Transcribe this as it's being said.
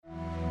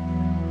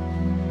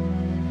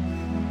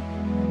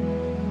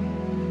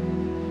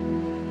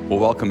Well,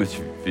 welcome if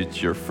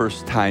it's your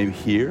first time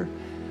here.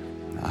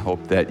 I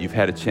hope that you've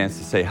had a chance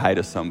to say hi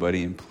to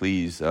somebody, and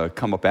please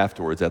come up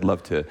afterwards. I'd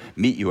love to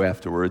meet you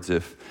afterwards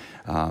if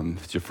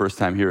it's your first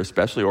time here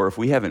especially, or if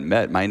we haven't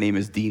met. My name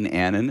is Dean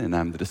Annan, and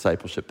I'm the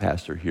discipleship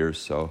pastor here,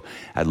 so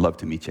I'd love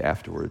to meet you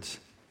afterwards.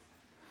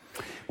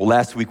 Well,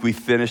 last week we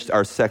finished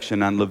our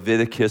section on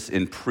Leviticus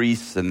and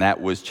priests, and that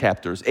was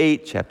chapters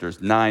 8,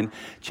 chapters 9,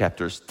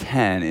 chapters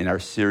 10 in our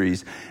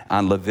series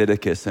on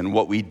Leviticus. And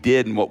what we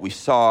did and what we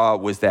saw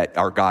was that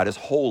our God is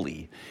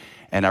holy,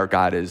 and our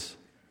God is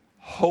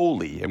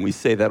holy. And we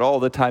say that all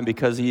the time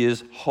because he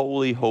is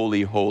holy,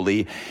 holy,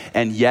 holy.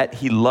 And yet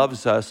he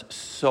loves us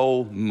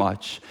so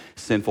much,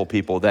 sinful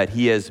people, that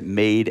he has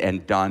made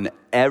and done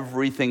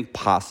everything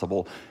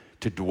possible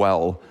to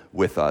dwell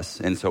with us.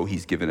 And so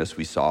he's given us,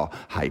 we saw,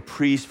 high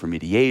priest for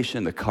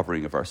mediation, the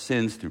covering of our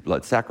sins through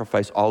blood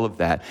sacrifice, all of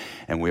that.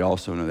 And we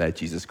also know that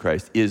Jesus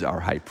Christ is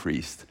our high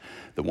priest,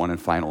 the one and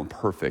final and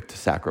perfect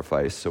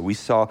sacrifice. So we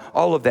saw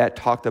all of that,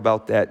 talked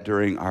about that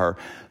during our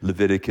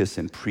Leviticus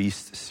and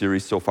priest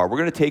series so far. We're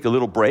going to take a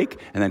little break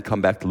and then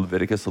come back to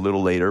Leviticus a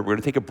little later. We're going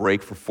to take a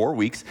break for 4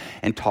 weeks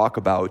and talk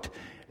about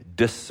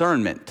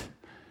discernment.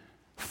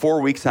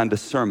 4 weeks on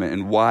discernment.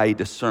 And why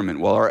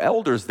discernment? Well, our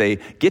elders, they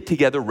get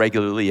together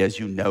regularly, as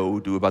you know,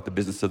 do about the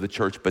business of the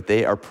church, but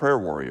they are prayer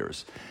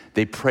warriors.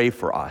 They pray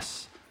for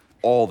us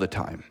all the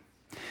time.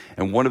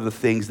 And one of the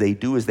things they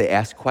do is they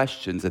ask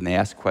questions, and they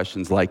ask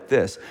questions like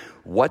this: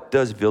 what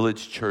does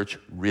Village Church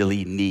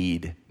really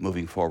need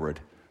moving forward?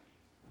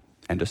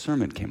 And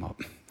discernment came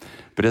up.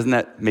 But isn't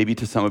that maybe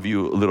to some of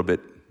you a little bit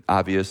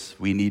obvious?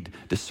 We need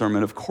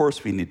discernment. Of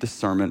course we need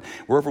discernment.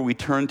 Wherever we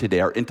turn today,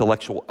 our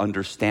intellectual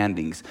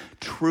understandings,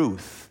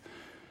 truth,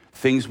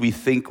 things we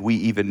think we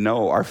even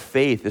know, our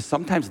faith is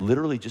sometimes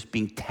literally just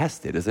being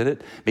tested, isn't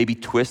it? Maybe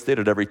twisted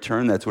at every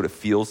turn. That's what it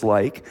feels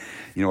like.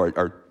 You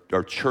know,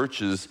 our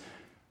churches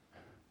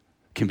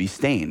can be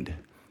stained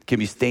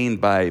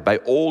by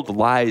old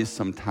lies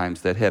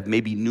sometimes that have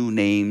maybe new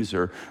names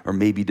or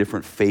maybe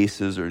different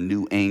faces or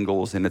new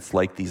angles, and it's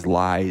like these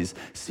lies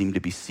seem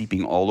to be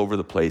seeping all over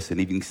the place and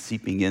even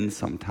seeping in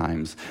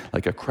sometimes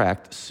like a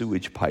cracked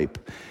sewage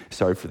pipe.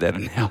 Sorry for that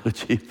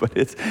analogy, but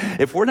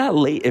if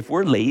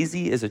we're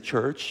lazy as a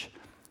church,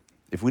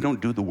 if we don't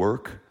do the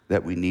work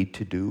that we need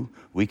to do,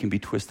 we can be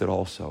twisted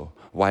also.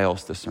 Why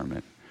else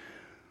discernment?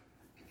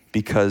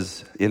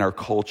 Because in our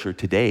culture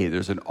today,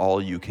 there's an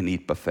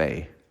all-you-can-eat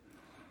buffet.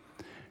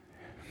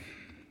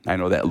 I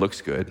know that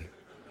looks good,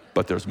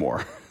 but there's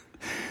more.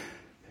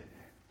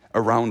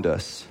 Around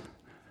us,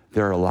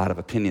 there are a lot of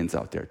opinions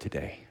out there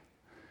today.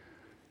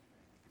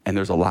 And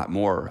there's a lot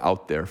more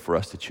out there for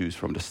us to choose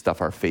from, to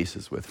stuff our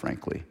faces with,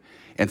 frankly.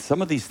 And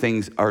some of these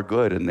things are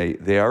good, and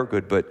they are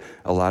good, but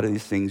a lot of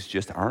these things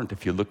just aren't.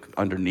 If you look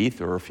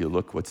underneath, or if you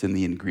look what's in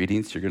the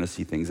ingredients, you're going to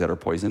see things that are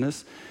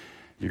poisonous.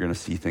 You're going to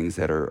see things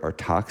that are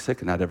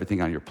toxic. Not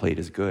everything on your plate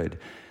is good.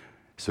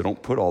 So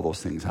don't put all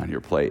those things on your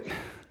plate.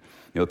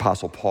 You know, the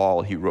Apostle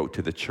Paul, he wrote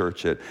to the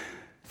church at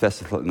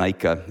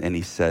Thessalonica, and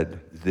he said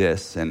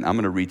this, and I'm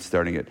going to read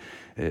starting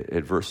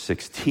at verse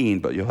 16,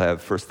 but you'll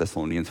have 1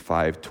 Thessalonians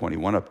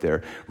 5:21 up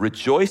there.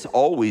 Rejoice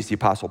always, the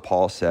Apostle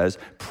Paul says,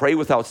 pray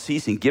without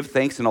ceasing, give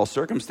thanks in all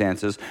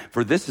circumstances,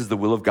 for this is the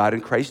will of God in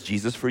Christ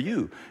Jesus for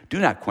you. Do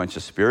not quench the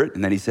spirit.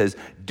 And then he says,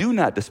 do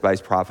not despise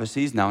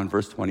prophecies. Now in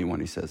verse 21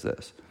 he says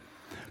this,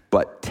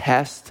 but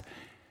test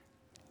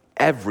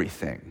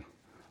everything.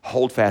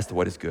 Hold fast to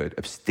what is good.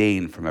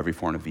 Abstain from every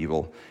form of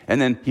evil.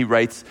 And then he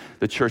writes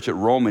the church at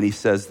Rome, and he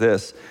says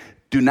this: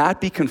 do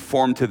not be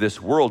conformed to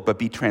this world, but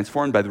be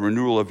transformed by the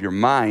renewal of your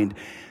mind,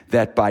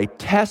 that by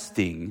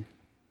testing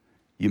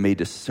you may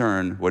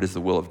discern what is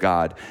the will of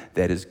God,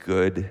 that is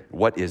good,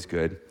 what is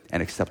good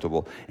and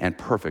acceptable and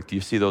perfect. Do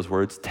you see those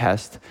words?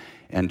 Test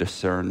and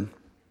discern.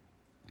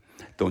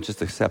 Don't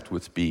just accept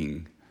what's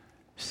being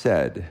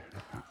said.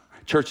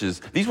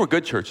 Churches, these were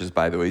good churches,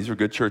 by the way. These were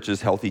good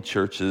churches, healthy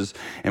churches,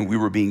 and we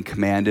were being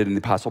commanded, and the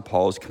Apostle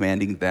Paul is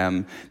commanding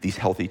them, these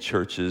healthy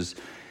churches,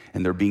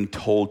 and they're being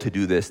told to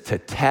do this, to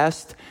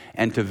test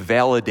and to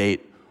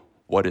validate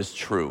what is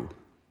true.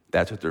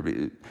 That's what they're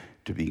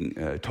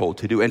being told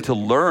to do, and to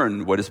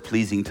learn what is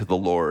pleasing to the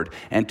Lord,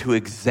 and to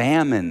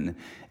examine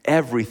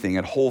everything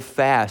and hold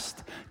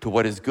fast to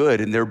what is good.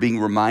 And they're being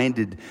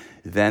reminded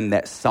then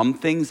that some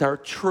things are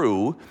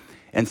true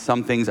and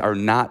some things are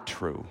not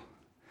true.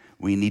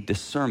 We need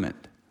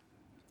discernment.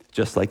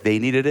 Just like they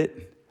needed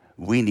it,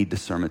 we need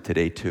discernment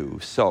today too.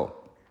 So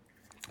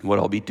what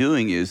I'll be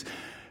doing is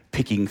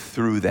picking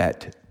through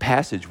that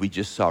passage we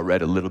just saw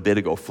read a little bit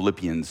ago,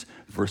 Philippians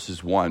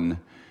 1,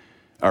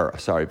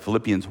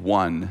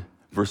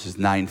 verses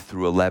 9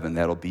 through 11.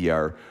 That'll be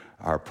our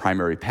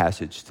primary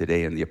passage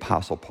today. And the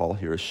Apostle Paul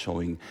here is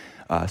showing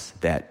us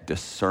that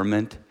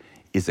discernment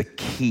is a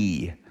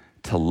key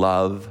to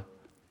love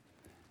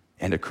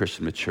and to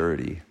Christian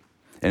maturity.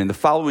 And in the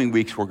following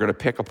weeks, we're going to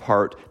pick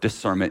apart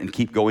discernment and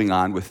keep going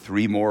on with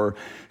 3 more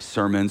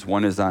sermons.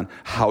 One is on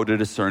how to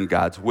discern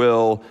God's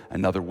will.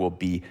 Another will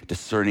be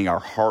discerning our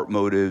heart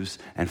motives.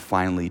 And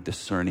finally,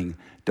 discerning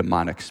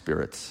demonic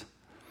spirits.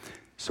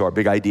 So our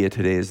big idea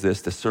today is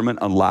this: discernment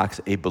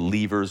unlocks a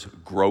believer's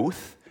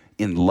growth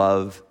in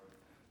love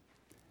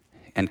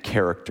and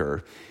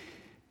character.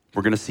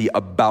 We're going to see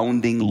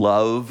abounding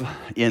love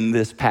in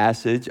this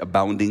passage,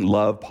 abounding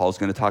love. Paul's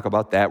going to talk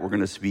about that. We're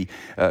going to see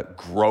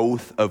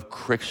growth of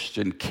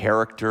Christian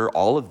character,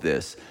 all of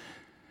this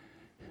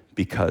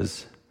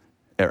because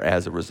or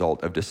as a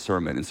result of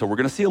discernment. And so we're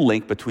going to see a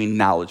link between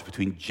knowledge,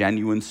 between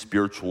genuine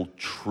spiritual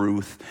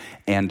truth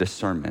and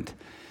discernment.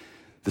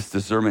 This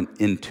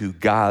discernment into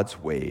God's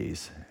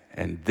ways.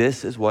 And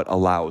this is what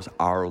allows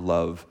our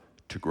love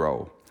to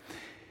grow.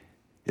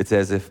 It's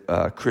as if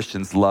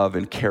Christians' love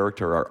and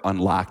character are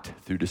unlocked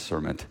through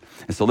discernment.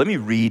 And so let me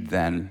read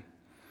then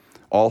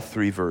all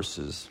three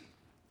verses.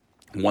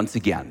 Once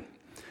again,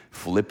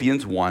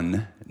 Philippians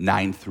 1,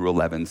 9 through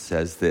 11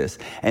 says this,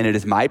 and it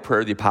is my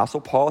prayer, the Apostle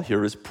Paul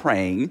here is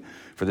praying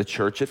for the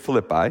church at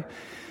Philippi,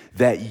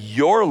 that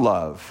your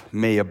love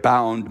may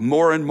abound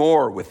more and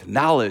more with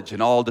knowledge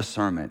and all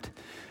discernment,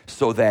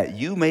 so that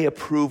you may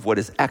approve what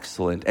is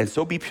excellent, and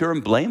so be pure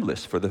and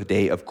blameless for the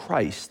day of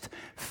Christ,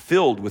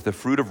 filled with the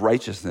fruit of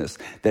righteousness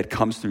that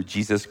comes through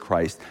Jesus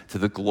Christ to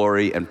the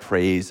glory and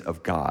praise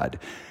of God.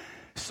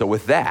 So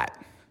with that,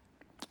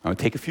 I'm going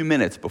to take a few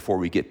minutes before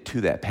we get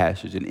to that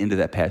passage and into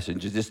that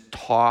passage and just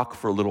talk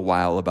for a little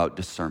while about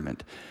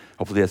discernment.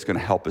 Hopefully that's going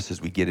to help us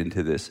as we get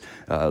into this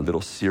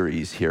little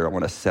series here. I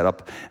want to set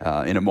up,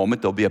 in a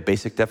moment, there'll be a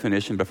basic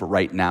definition, but for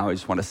right now, I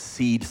just want to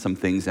seed some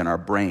things in our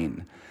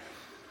brain.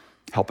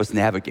 Help us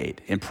navigate.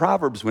 In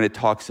Proverbs, when it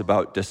talks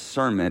about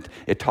discernment,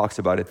 it talks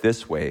about it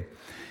this way.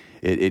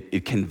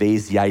 It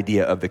conveys the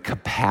idea of the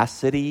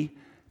capacity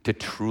to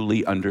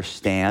truly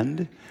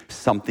understand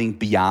something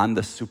beyond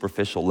the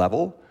superficial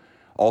level.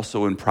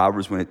 Also in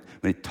Proverbs, when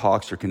it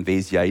talks or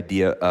conveys the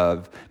idea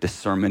of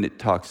discernment, it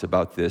talks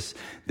about this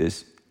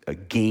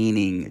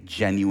gaining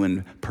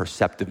genuine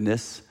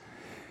perceptiveness.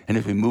 And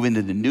if we move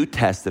into the New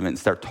Testament and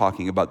start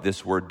talking about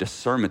this word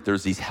discernment,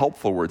 there's these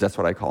helpful words, that's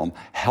what I call them,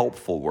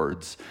 helpful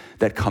words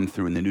that come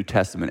through in the New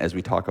Testament as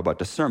we talk about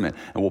discernment.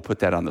 And we'll put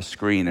that on the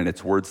screen, and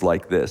it's words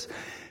like this: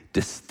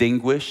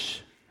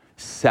 distinguish,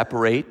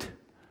 separate,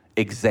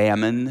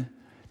 examine,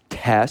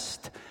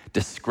 test,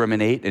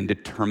 discriminate, and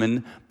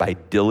determine by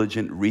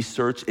diligent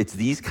research. It's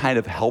these kind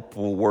of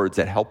helpful words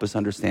that help us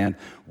understand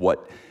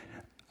what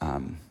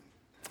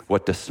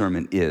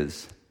discernment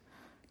is.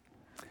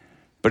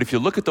 But if you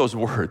look at those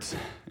words,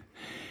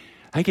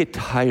 I get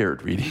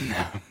tired reading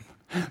them.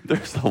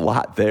 There's a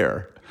lot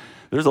there.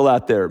 There's a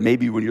lot there.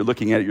 Maybe when you're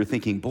looking at it, you're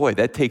thinking, boy,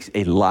 that takes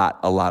a lot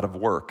of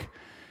work.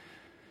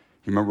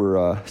 You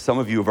remember, some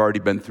of you have already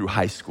been through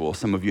high school.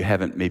 Some of you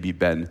haven't maybe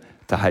been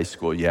to high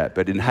school yet.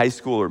 But in high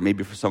school, or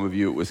maybe for some of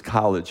you it was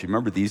college, you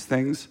remember these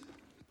things?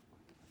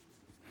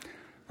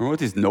 Remember what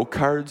these note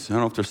cards? I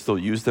don't know if they're still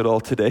used at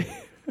all today.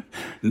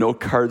 Note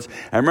cards.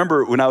 I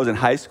remember when I was in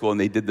high school, and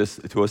they did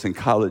this to us in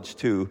college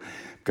too.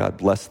 God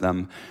bless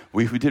them.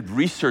 We did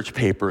research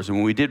papers, and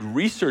when we did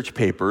research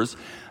papers,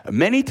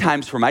 many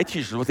times for my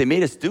teachers, what they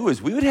made us do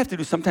is we would have to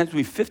do sometimes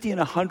 50 and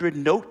 100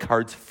 note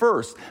cards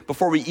first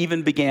before we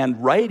even began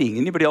writing.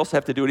 Anybody else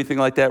have to do anything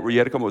like that where you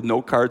had to come up with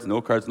note cards?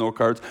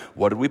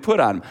 What did we put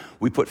on them?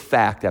 We put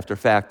fact after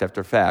fact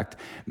after fact,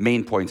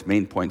 main points,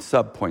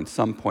 sub-points,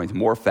 some points,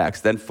 more facts,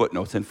 then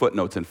footnotes and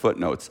footnotes and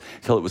footnotes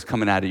till it was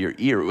coming out of your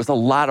ear. It was a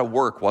lot of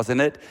work,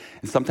 wasn't it?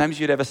 And sometimes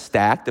you'd have a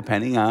stack,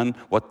 depending on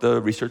what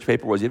the research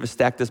paper was. You'd have a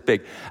stack this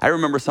big. I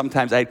remember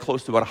sometimes I had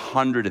close to about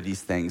 100 of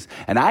these things,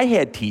 and I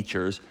had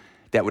teachers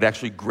that would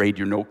actually grade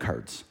your note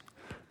cards.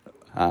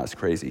 It's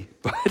crazy,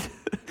 but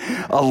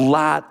a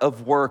lot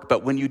of work.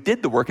 But when you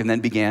did the work and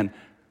then began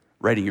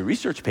writing your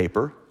research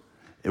paper,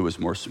 it was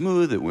more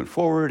smooth, it went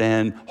forward,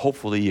 and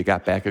hopefully you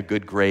got back a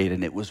good grade,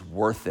 and it was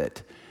worth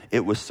it.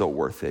 It was so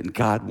worth it, and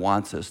God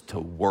wants us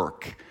to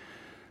work.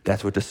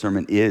 That's what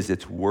discernment is,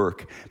 it's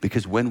work.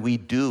 Because when we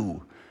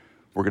do,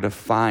 we're going to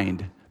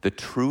find the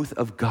truth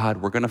of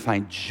God. We're going to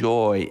find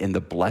joy in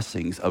the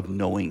blessings of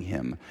knowing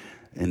Him.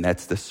 And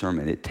that's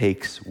discernment. It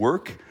takes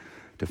work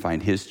to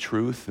find His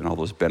truth and all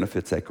those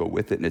benefits that go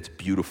with it, and it's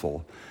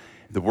beautiful.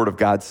 The Word of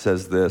God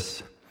says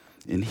this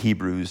in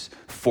Hebrews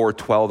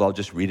 4:12. I'll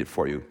just read it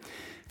for you.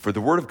 For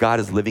the Word of God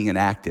is living and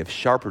active,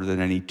 sharper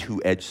than any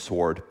two-edged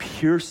sword,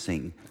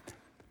 piercing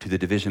to the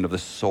division of the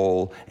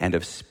soul and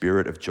of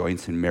spirit, of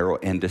joints and marrow,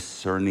 and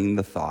discerning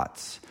the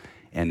thoughts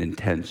and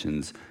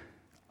intentions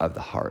of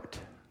the heart.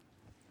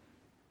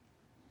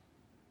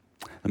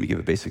 Let me give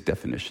a basic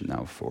definition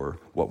now for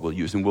what we'll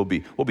use. And we'll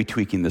be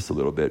tweaking this a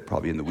little bit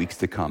probably in the weeks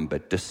to come.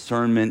 But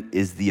discernment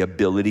is the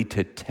ability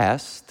to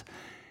test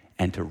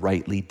and to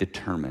rightly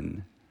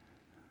determine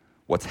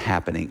what's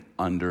happening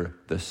under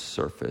the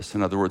surface.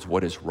 In other words,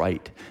 what is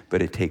right.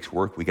 But it takes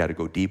work. We got to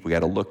go deep. We got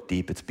to look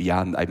deep. It's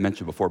beyond, I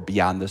mentioned before,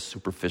 beyond the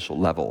superficial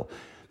level.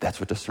 That's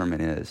what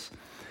discernment is.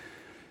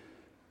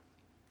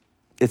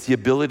 It's the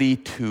ability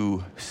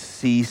to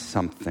see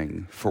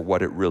something for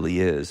what it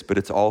really is, but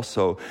it's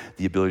also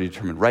the ability to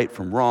determine right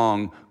from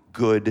wrong,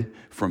 good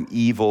from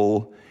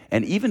evil,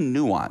 and even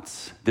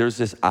nuance. There's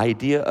this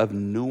idea of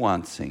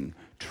nuancing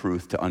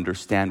truth to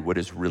understand what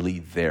is really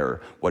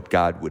there, what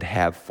God would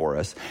have for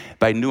us.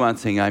 By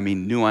nuancing, I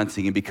mean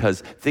nuancing it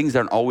because things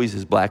aren't always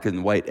as black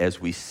and white as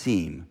we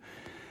seem.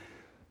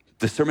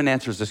 Discernment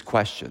answers this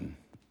question.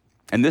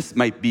 And this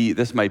might be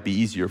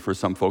easier for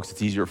some folks.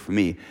 It's easier for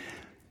me.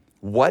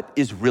 What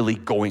is really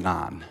going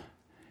on?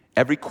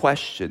 Every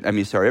Christian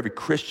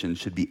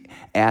should be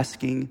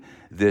asking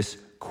this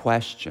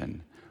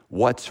question.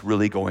 What's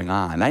really going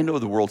on? I know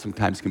the world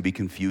sometimes can be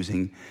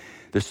confusing.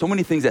 There's so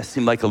many things that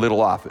seem like a little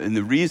off. And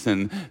the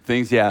reason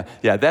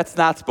that's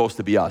not supposed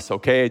to be us,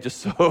 okay?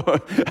 Just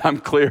so I'm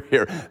clear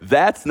here.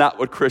 That's not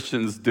what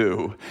Christians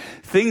do.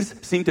 Things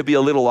seem to be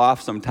a little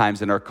off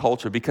sometimes in our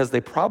culture because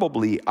they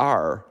probably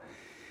are.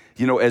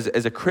 You know,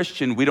 as a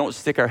Christian, we don't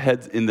stick our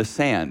heads in the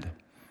sand.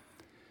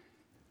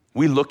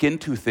 We look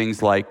into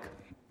things like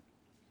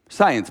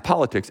science,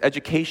 politics,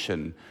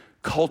 education,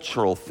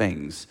 cultural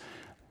things,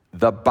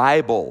 the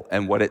Bible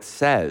and what it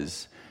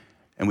says,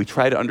 and we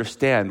try to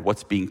understand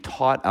what's being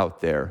taught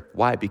out there.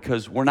 Why?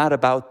 Because we're not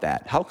about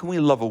that. How can we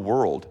love a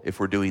world if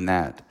we're doing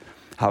that?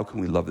 How can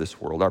we love this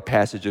world? Our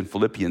passage in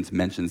Philippians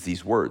mentions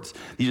these words.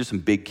 These are some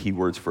big key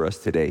words for us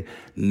today.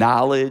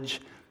 Knowledge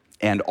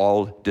and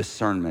all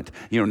discernment.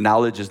 You know,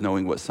 knowledge is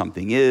knowing what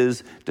something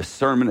is.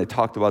 Discernment, I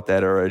talked about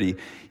that already,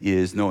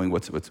 is knowing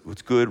what's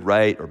good,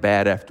 right, or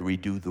bad after we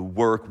do the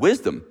work.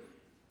 Wisdom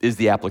is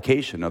the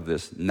application of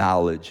this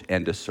knowledge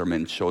and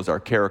discernment, shows our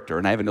character.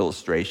 And I have an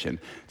illustration.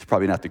 It's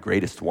probably not the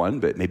greatest one,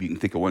 but maybe you can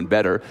think of one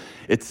better.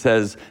 It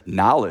says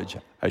knowledge,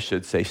 I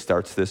should say,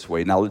 starts this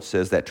way. Knowledge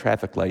says that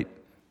traffic light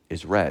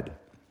is red.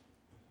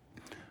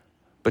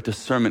 But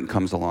discernment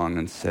comes along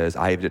and says,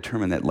 I have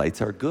determined that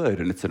lights are good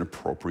and it's an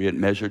appropriate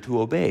measure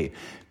to obey.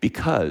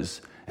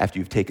 Because after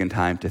you've taken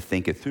time to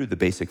think it through, the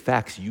basic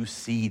facts, you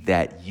see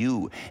that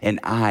you and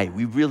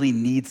we really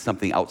need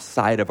something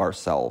outside of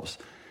ourselves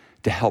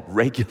to help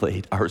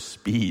regulate our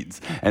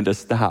speeds and to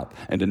stop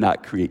and to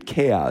not create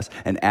chaos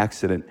and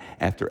accident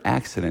after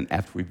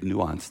we've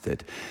nuanced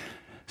it.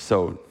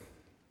 So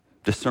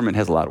discernment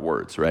has a lot of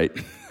words, right?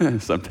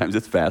 Sometimes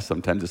it's fast,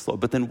 sometimes it's slow.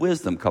 But then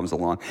wisdom comes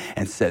along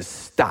and says,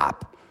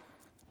 stop.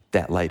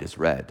 That light is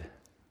red.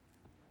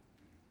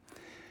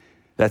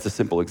 That's a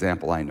simple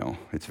example, I know.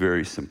 It's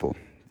very simple.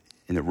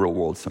 In the real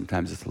world,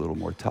 sometimes it's a little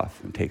more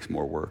tough and takes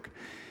more work.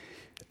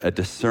 A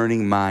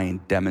discerning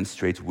mind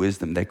demonstrates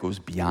wisdom that goes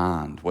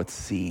beyond what's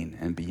seen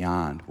and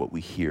beyond what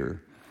we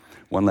hear.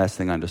 One last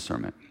thing on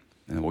discernment,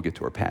 and then we'll get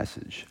to our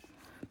passage.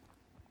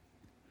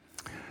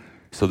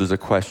 So there's a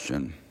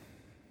question.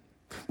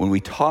 When we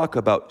talk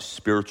about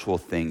spiritual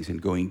things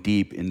and going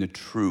deep in the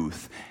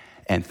truth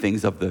and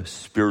things of the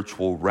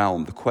spiritual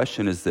realm, the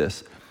question is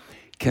this: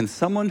 can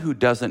someone who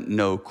doesn't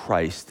know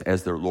Christ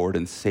as their Lord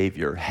and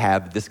Savior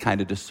have this kind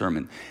of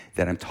discernment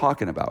that I'm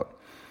talking about?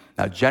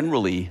 Now,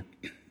 generally,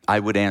 I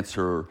would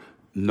answer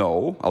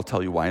no. I'll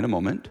tell you why in a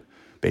moment,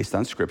 based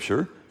on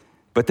Scripture.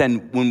 But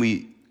then when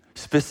we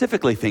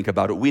specifically think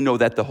about it, we know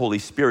that the Holy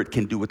Spirit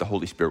can do what the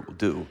Holy Spirit will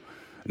do.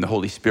 And the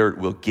Holy Spirit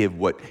will give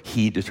what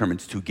He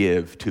determines to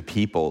give to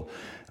people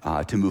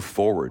to move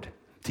forward,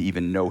 to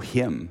even know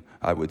Him,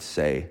 I would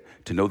say,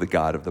 to know the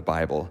God of the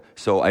Bible.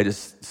 So I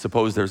just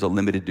suppose there's a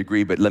limited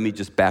degree, but let me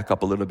just back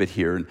up a little bit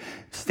here and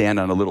stand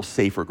on a little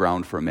safer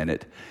ground for a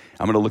minute.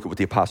 I'm going to look at what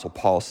the Apostle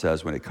Paul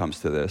says when it comes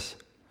to this.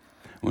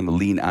 I'm going to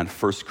lean on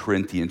 1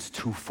 Corinthians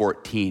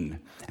 2:14,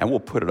 and we'll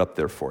put it up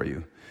there for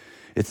you.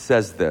 It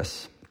says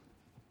this: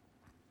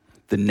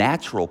 the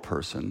natural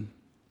person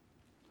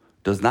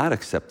does not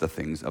accept the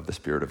things of the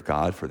Spirit of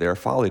God, for they are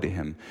folly to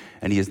him,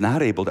 and he is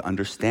not able to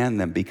understand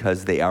them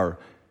because they are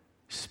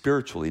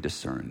spiritually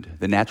discerned.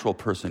 The natural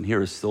person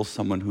here is still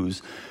someone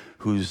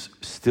who's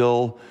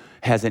still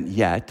hasn't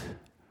yet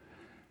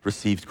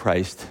received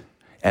Christ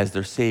as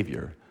their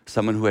Savior,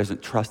 someone who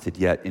hasn't trusted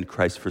yet in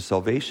Christ for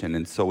salvation.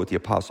 And so what the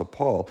Apostle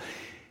Paul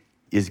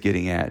is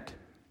getting at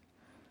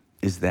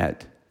is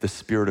that the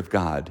Spirit of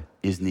God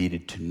is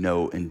needed to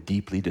know and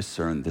deeply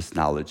discern this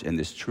knowledge and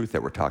this truth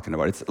that we're talking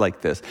about. It's like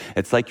this.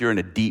 It's like you're in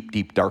a deep,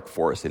 deep, dark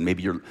forest, and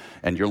maybe you're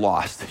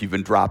lost. You've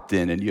been dropped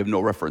in, and you have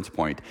no reference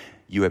point.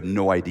 You have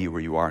no idea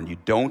where you are, and you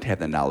don't have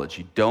the knowledge.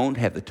 You don't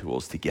have the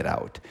tools to get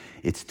out.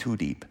 It's too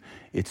deep.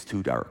 It's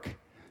too dark.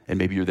 And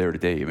maybe you're there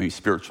today. Maybe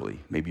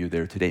spiritually. Maybe you're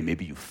there today.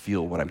 Maybe you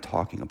feel what I'm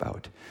talking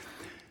about.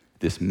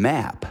 This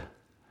map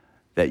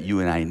that you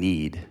and I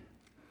need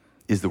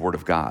is the Word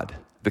of God.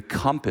 The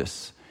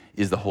compass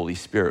is the Holy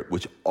Spirit,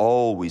 which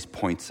always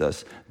points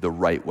us the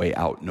right way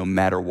out, no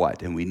matter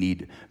what. And we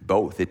need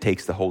both. It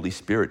takes the Holy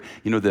Spirit.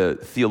 You know, the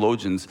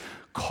theologians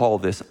call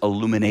this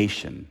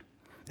illumination.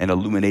 And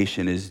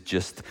illumination is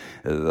just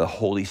the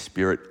Holy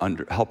Spirit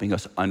helping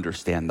us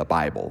understand the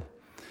Bible.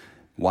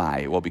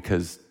 Why? Well,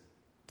 because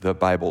the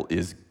Bible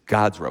is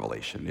God's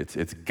revelation.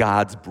 It's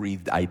God's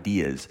breathed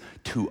ideas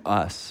to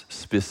us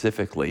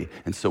specifically.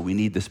 And so we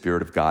need the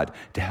Spirit of God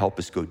to help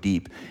us go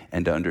deep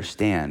and to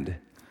understand.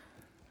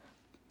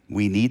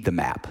 We need the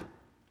map,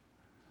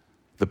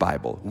 the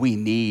Bible. We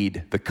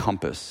need the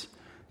compass,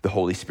 the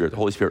Holy Spirit. The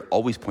Holy Spirit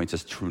always points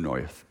us true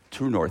north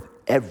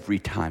every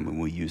time when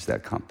we use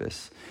that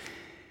compass.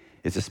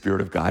 It's the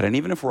Spirit of God. And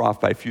even if we're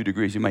off by a few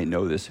degrees, you might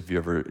know this if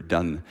you've ever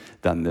done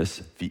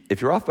this.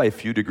 If you're off by a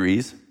few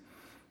degrees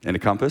in a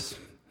compass,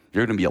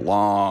 you're going to be a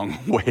long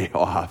way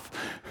off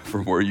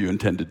from where you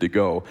intended to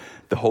go.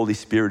 The Holy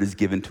Spirit is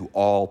given to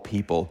all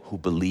people who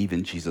believe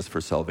in Jesus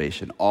for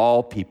salvation.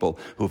 All people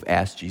who have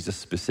asked Jesus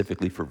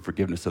specifically for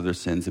forgiveness of their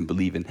sins and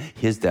believe in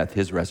his death,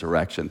 his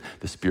resurrection.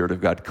 The Spirit of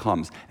God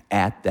comes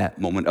at that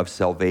moment of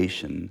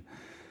salvation.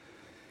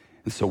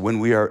 And so when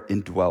we are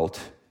indwelt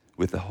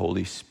with the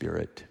Holy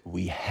Spirit,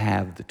 we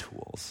have the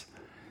tools.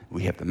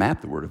 We have the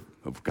map, the Word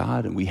of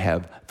God, and we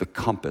have the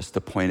compass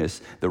to point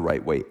us the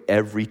right way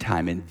every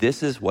time. And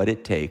this is what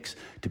it takes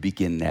to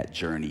begin that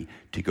journey,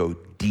 to go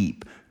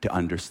deep, to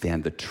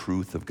understand the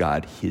truth of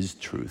God, his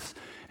truth,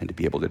 and to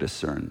be able to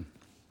discern.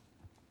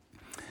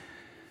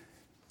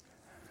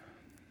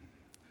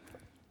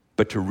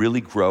 But to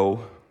really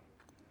grow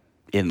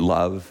in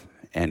love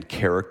and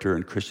character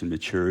and Christian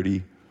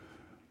maturity,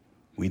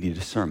 we need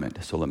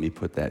discernment. So let me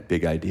put that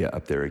big idea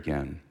up there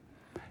again.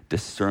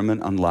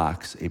 Discernment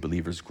unlocks a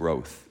believer's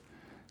growth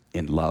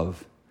in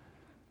love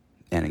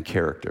and in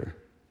character.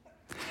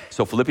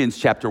 So Philippians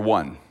chapter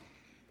 1,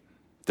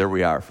 there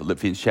we are.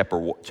 Philippians chapter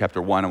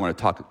 1. I want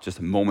to talk just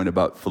a moment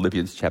about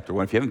Philippians chapter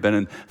 1. If you haven't been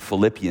in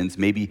Philippians,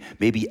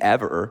 maybe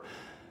ever,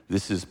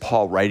 this is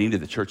Paul writing to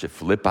the church at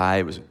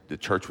Philippi. The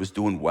church was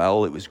doing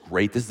well. It was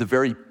great. This is a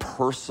very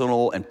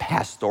personal and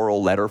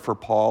pastoral letter for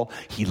Paul.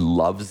 He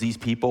loves these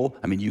people.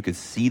 I mean, you can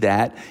see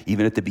that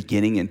even at the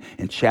beginning.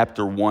 In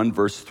chapter 1,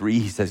 verse 3,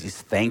 he says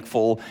he's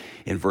thankful.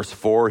 In verse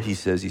 4, he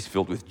says he's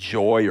filled with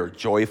joy or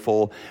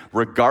joyful.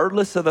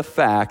 Regardless of the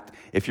fact,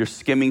 if you're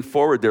skimming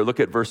forward there,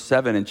 look at verse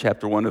 7 in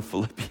chapter 1 of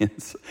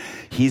Philippians.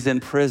 He's in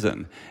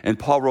prison. And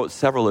Paul wrote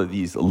several of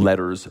these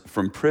letters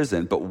from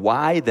prison. But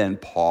why then,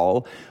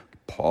 Paul,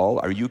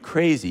 are you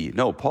crazy?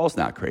 No, Paul's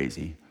not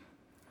crazy.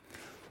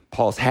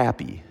 Paul's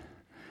happy.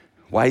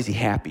 Why is he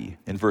happy?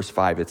 In verse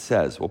 5 it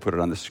says, we'll put it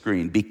on the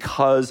screen,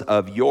 because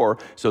of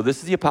so this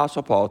is the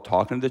Apostle Paul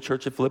talking to the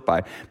church at Philippi,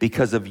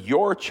 because of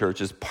your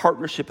church's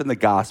partnership in the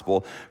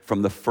gospel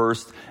from the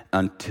first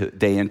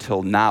day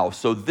until now.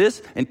 So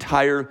this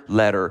entire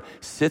letter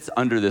sits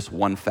under this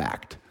one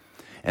fact,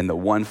 and the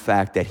one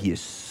fact that he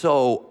is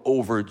so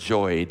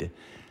overjoyed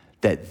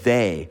that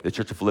the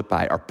church of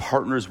Philippi, are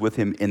partners with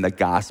him in the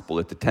gospel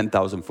at the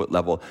 10,000-foot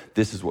level.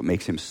 This is what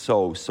makes him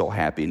so, so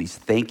happy. And he's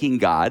thanking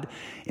God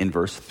in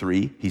verse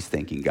 3. He's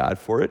thanking God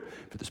for it,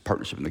 for this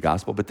partnership in the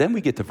gospel. But then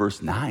we get to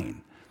verse 9.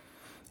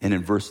 And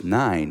in verse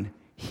 9,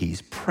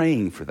 he's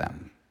praying for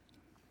them.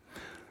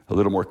 A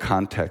little more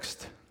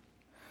context,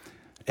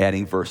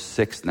 adding verse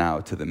 6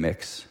 now to the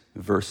mix.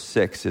 Verse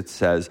 6, it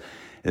says,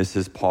 this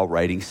is Paul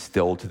writing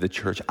still to the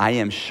church. I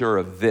am sure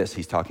of this,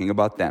 he's talking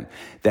about them,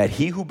 that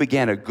he who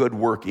began a good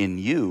work in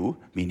you,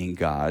 meaning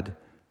God,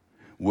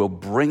 will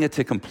bring it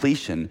to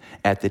completion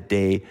at the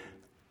day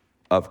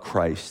of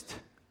Christ,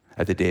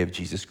 at the day of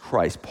Jesus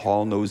Christ.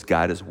 Paul knows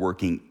God is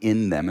working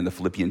in them, in the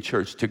Philippian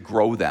church, to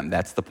grow them.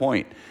 That's the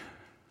point.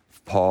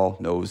 Paul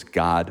knows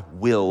God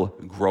will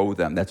grow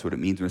them. That's what it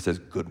means when it says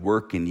good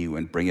work in you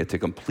and bring it to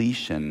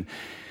completion.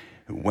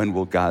 When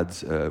will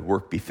God's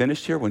work be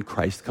finished here? When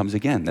Christ comes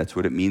again. That's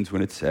what it means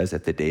when it says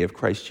at the day of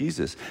Christ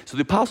Jesus. So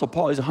the Apostle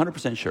Paul is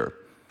 100% sure.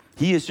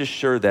 He is just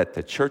sure that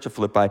the church of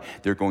Philippi,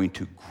 they're going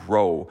to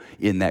grow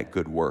in that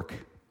good work.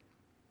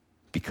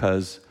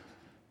 Because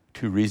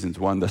two reasons.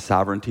 One, the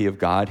sovereignty of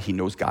God. He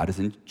knows God is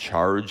in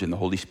charge and the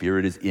Holy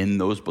Spirit is in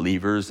those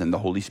believers, and the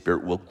Holy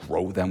Spirit will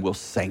grow them, will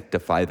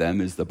sanctify them,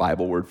 is the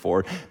Bible word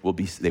for it.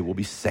 They will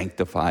be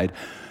sanctified.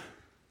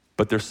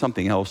 But there's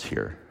something else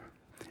here.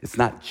 It's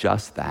not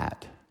just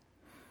that.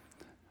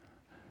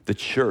 The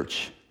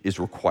church is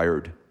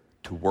required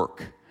to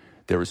work.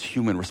 There is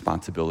human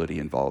responsibility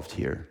involved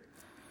here.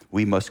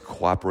 We must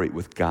cooperate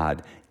with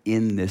God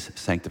in this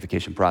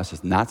sanctification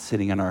process, not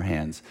sitting on our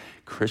hands.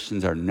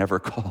 Christians are never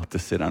called to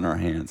sit on our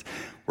hands.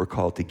 We're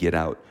called to get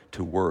out,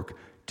 to work,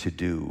 to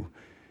do.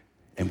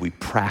 And we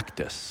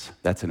practice.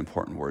 That's an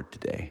important word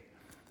today.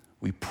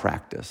 We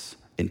practice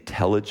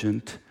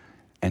intelligent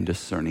and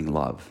discerning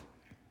love.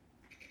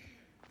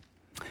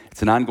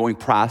 It's an ongoing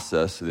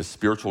process, this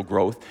spiritual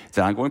growth. It's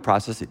an ongoing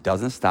process. It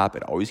doesn't stop.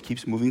 It always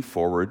keeps moving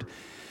forward.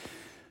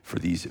 For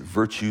these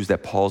virtues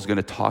that Paul's going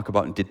to talk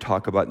about and did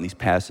talk about in these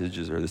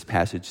passages, or this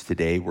passage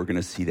today, we're going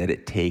to see that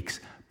it takes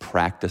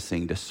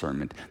practicing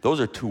discernment. Those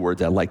are two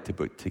words I like to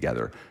put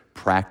together,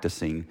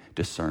 practicing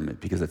discernment,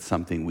 because it's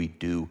something we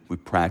do. We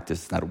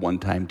practice. It's not a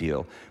one-time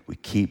deal. We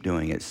keep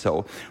doing it.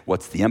 So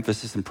what's the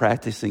emphasis in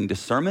practicing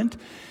discernment?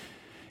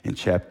 In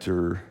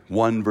chapter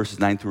 1, verses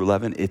 9 through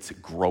 11, it's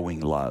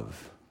growing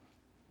love.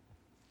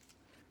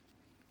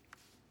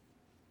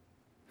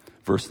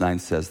 Verse 9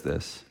 says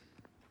this,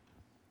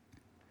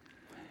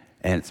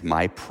 and it's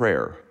my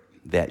prayer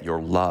that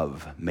your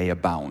love may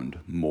abound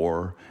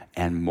more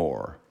and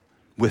more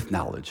with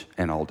knowledge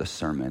and all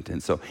discernment.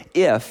 And so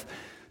if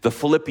The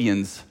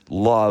Philippians'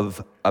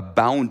 love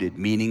abounded,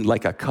 meaning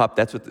like a cup.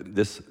 That's what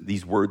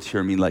these words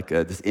here mean, like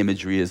this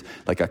imagery is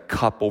like a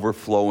cup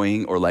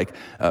overflowing or like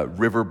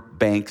river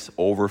banks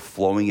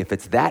overflowing. If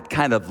it's that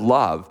kind of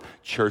love,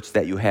 church,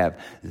 that you have,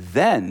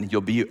 then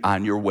you'll be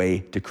on your way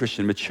to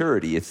Christian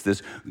maturity. It's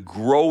this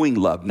growing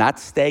love, not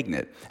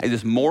stagnant. And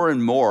this more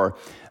and more,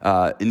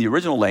 in the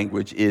original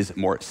language, is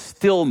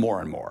still more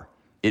and more.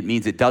 It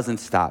means it doesn't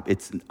stop.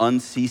 It's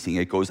unceasing.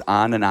 It goes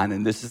on.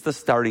 And this is the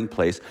starting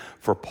place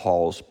for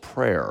Paul's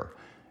prayer,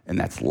 and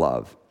that's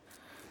love.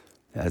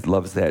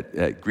 Love is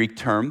that Greek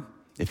term.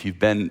 If you've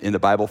been in the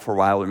Bible for a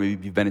while, or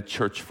maybe you've been in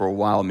church for a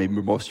while, maybe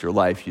most of your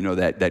life, you know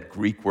that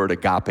Greek word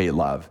agape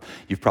love.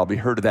 You've probably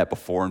heard of that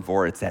before and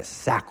for. It's that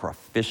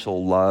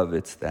sacrificial love.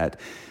 It's that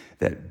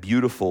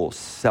beautiful,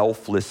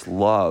 selfless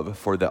love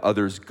for the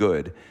other's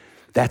good.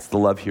 That's the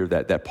love here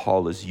that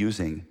Paul is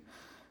using.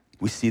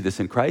 We see this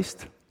in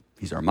Christ.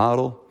 He's our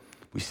model.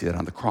 We see that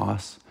on the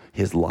cross.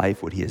 His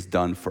life, what he has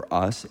done for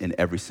us in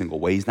every single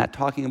way. He's not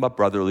talking about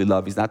brotherly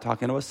love. He's not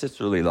talking about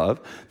sisterly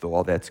love, though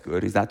all that's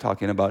good. He's not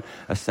talking about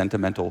a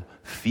sentimental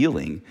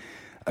feeling.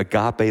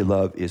 Agape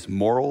love is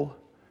moral,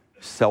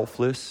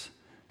 selfless,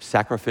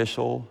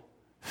 sacrificial,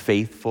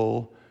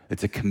 faithful.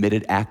 It's a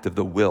committed act of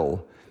the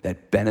will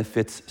that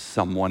benefits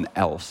someone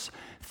else.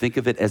 Think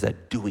of it as a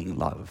doing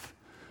love.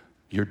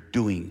 You're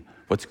doing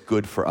what's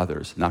good for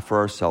others, not for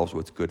ourselves,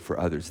 what's good for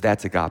others.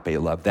 That's agape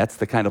love. That's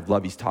the kind of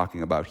love he's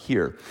talking about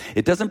here.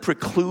 It doesn't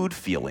preclude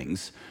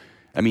feelings.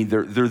 I mean,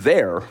 they're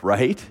there,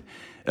 right?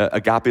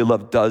 Agape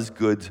love does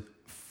good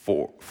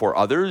for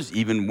others,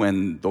 even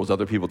when those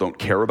other people don't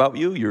care about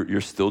you.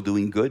 You're still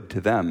doing good to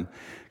them.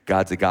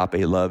 God's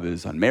agape love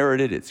is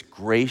unmerited. It's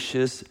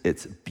gracious.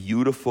 It's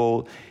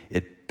beautiful.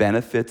 It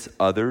benefits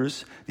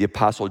others. The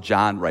Apostle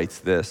John writes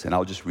this, and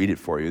I'll just read it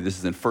for you. This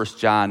is in 1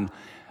 John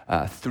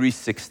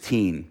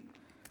 3:16.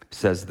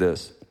 Says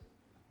this: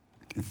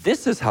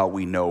 "This is how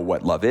we know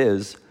what love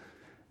is.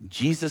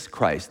 Jesus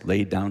Christ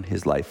laid down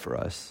his life for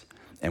us,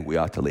 and we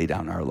ought to lay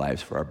down our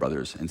lives for our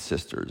brothers and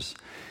sisters."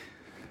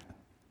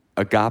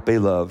 Agape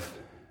love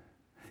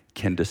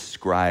can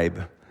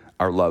describe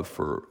our love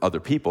for other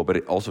people, but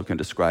it also can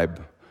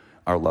describe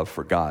our love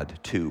for God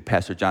too.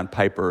 Pastor John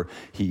Piper,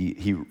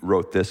 he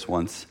wrote this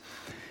once: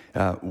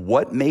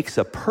 "What makes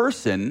a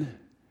person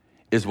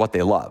is what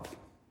they love.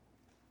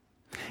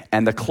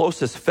 And the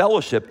closest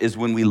fellowship is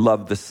when we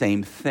love the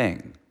same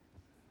thing."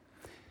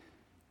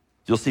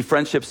 You'll see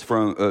friendships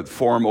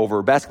form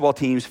over basketball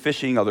teams,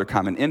 fishing, other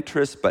common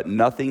interests, but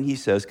nothing, he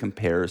says,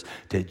 compares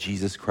to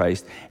Jesus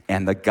Christ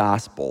and the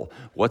gospel.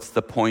 What's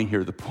the point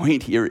here? The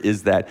point here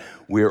is that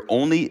we're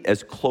only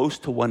as close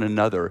to one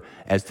another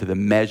as to the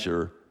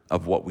measure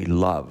of what we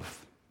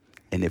love,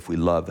 and if we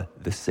love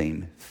the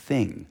same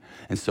thing.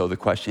 And so the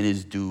question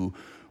is, do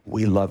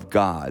we love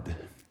God?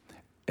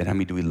 And how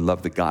many do we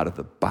love the God of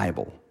the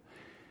Bible?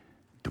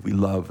 Do we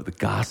love the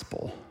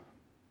gospel?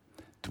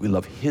 Do we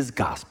love his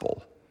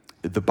gospel?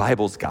 The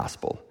Bible's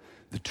gospel,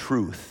 the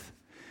truth.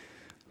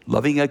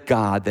 Loving a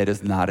God that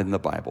is not in the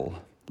Bible.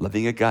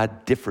 Loving a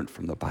God different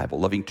from the Bible.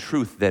 Loving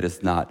truth that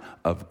is not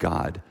of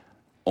God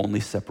only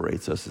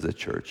separates us as a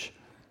church.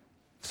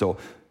 So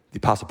the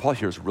Apostle Paul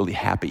here is really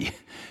happy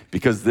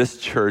because this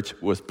church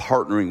was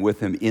partnering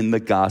with him in the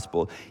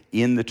gospel,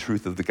 in the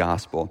truth of the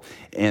gospel.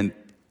 And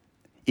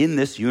in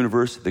this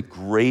universe, the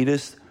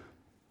greatest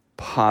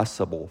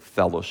possible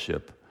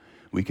fellowship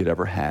we could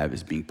ever have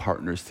is being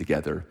partners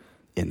together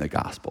in the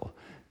gospel,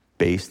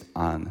 based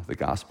on the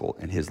gospel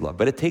and his love.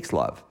 But it takes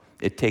love.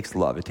 It takes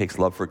love. It takes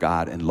love for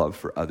God and love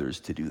for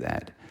others to do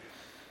that.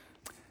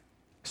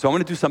 So I'm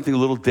going to do something a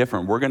little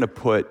different. We're going to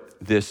put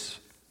this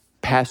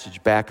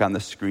passage back on the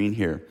screen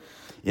here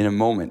in a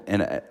moment.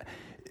 And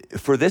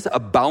for this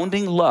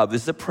abounding love,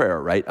 this is a prayer,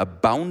 right?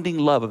 Abounding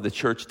love of the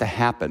church to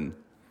happen.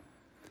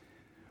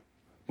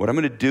 What I'm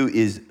going to do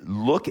is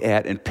look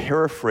at and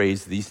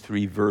paraphrase these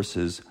 3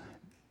 verses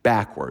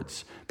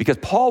backwards, because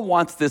Paul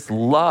wants this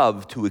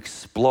love to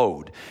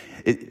explode.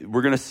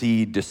 We're going to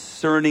see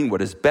discerning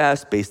what is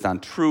best based on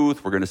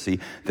truth. We're going to see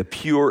the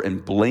pure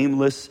and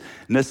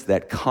blamelessness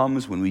that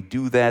comes when we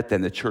do that.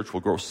 Then the church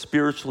will grow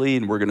spiritually,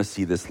 and we're going to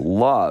see this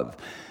love.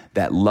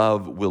 That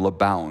love will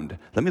abound.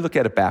 Let me look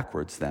at it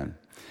backwards then.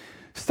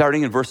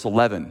 Starting in verse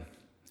 11,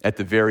 at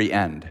the very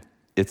end,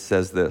 it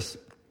says this.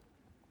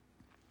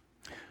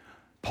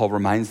 Paul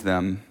reminds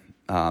them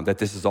that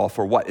this is all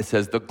for what? It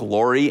says the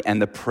glory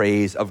and the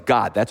praise of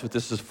God. That's what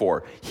this is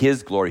for.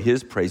 His glory,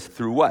 his praise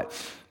through what?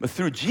 But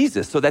through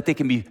Jesus, so that they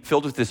can be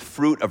filled with this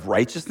fruit of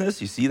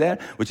righteousness. You see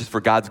that? Which is for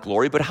God's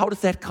glory. But how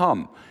does that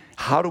come?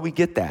 How do we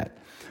get that?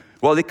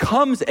 Well, it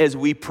comes as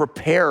we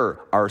prepare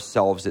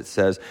ourselves, it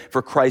says,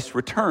 for Christ's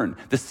return,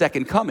 the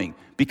second coming.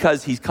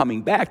 Because he's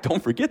coming back.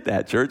 Don't forget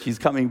that, church. He's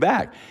coming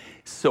back.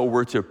 So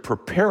we're to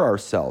prepare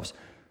ourselves.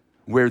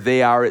 Where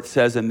they are, it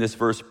says in this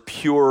verse,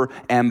 pure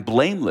and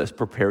blameless.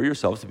 Prepare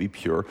yourselves to be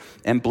pure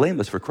and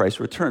blameless for Christ's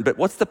return. But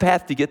what's the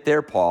path to get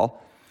there,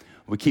 Paul?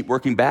 We keep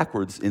working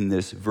backwards in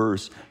this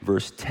verse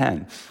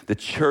 10. The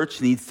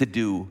church needs to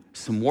do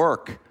some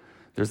work.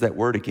 There's that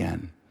word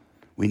again.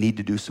 We need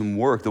to do some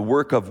work. The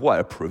work of what?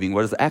 Approving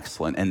what is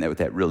excellent. And what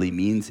that really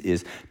means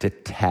is to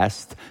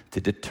test, to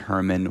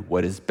determine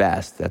what is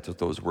best. That's what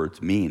those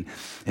words mean.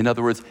 In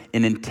other words,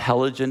 an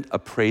intelligent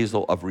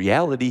appraisal of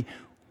reality,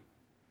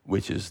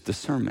 which is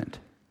discernment.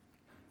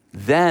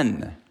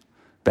 Then,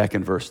 back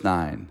in verse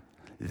 9,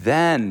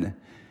 then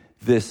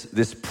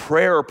this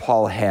prayer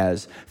Paul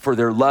has for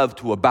their love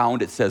to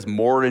abound, it says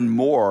more and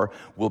more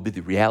will be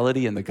the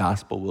reality, and the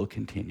gospel will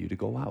continue to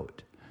go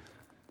out.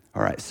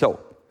 All right, so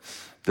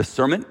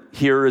discernment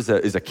here is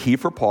a key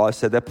for Paul. I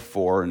said that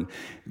before,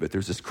 but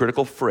there's this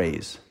critical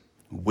phrase,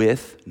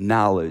 with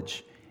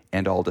knowledge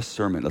and all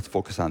discernment. Let's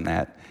focus on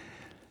that.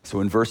 So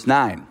in verse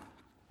 9,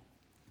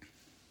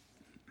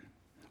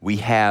 we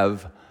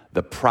have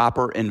the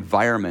proper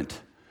environment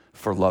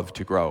for love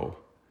to grow.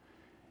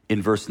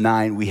 In verse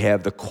 9, we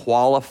have the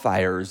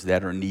qualifiers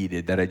that are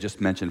needed that I just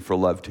mentioned for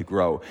love to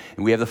grow.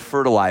 And we have the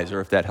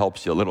fertilizer, if that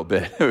helps you a little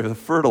bit, the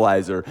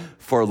fertilizer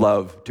for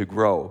love to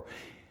grow.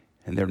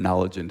 And their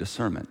knowledge and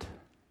discernment.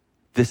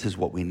 This is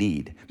what we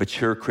need.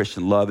 Mature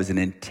Christian love is an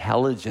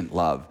intelligent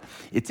love.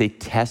 It's a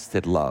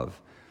tested love.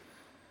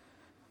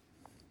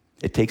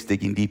 It takes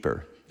digging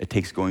deeper. It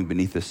takes going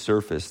beneath the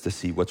surface to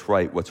see what's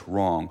right, what's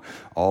wrong,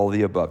 all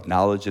the above.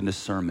 Knowledge and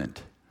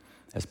discernment,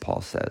 as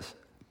Paul says.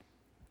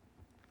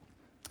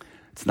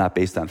 It's not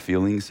based on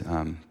feelings,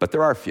 but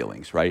there are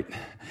feelings, right?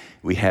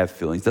 We have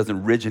feelings. It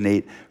doesn't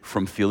originate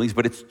from feelings,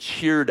 but it's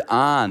cheered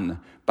on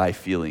by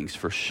feelings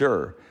for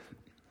sure.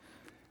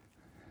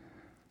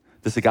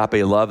 This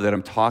agape love that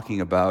I'm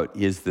talking about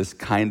is this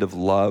kind of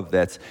love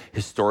that's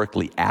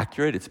historically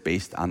accurate. It's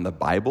based on the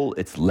Bible.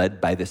 It's led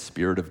by the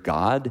Spirit of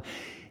God,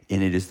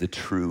 and it is the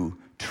true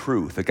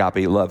truth.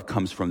 Agape love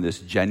comes from this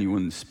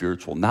genuine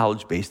spiritual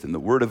knowledge based in the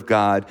Word of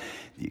God,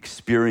 the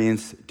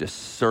experience,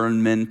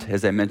 discernment.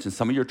 As I mentioned,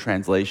 some of your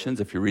translations,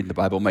 if you're reading the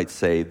Bible, might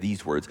say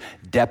these words,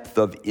 depth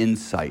of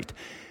insight.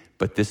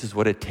 But this is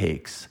what it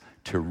takes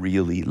to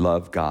really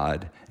love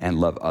God and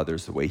love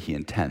others the way He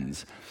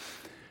intends.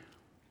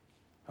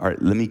 All right,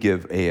 let me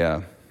give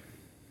a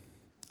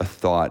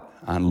thought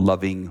on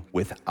loving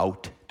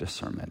without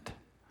discernment.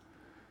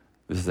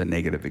 This is a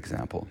negative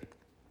example.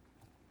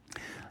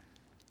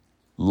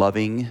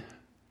 Loving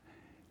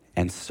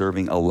and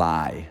serving a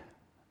lie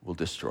will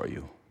destroy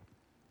you.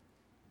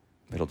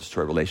 It'll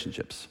destroy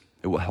relationships.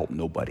 It will help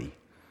nobody.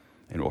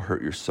 And it will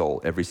hurt your soul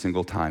every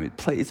single time.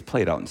 It's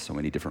played out in so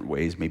many different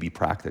ways, maybe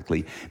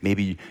practically.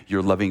 Maybe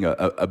you're loving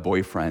a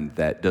boyfriend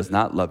that does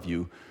not love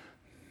you,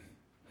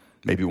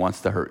 maybe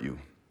wants to hurt you.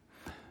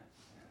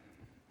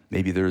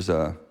 Maybe there's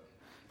a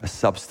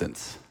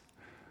substance,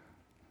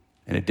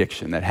 an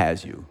addiction that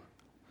has you.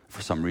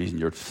 For some reason,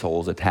 your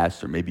soul's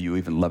attached, or maybe you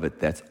even love it.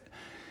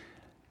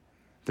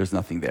 There's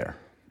nothing there.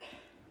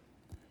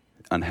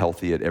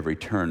 Unhealthy at every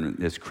turn.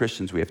 As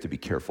Christians, we have to be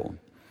careful.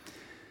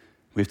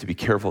 We have to be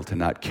careful to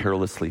not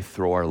carelessly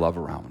throw our love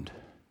around,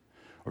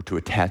 or to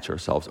attach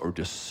ourselves, or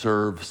to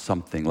serve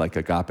something like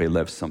agape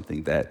love,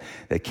 something that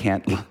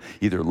can't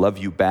either love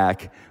you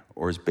back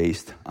or is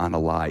based on a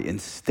lie.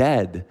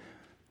 Instead,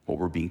 what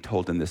we're being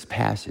told in this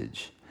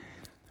passage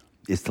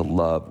is to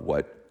love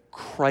what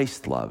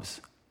Christ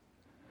loves,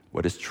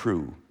 what is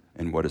true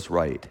and what is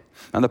right.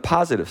 On the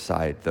positive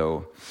side,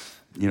 though,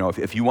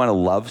 if you want to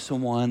love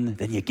someone,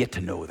 then you get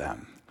to know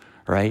them,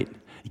 right?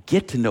 You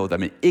get to know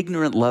them. And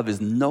ignorant love is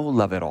no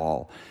love at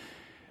all.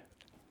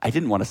 I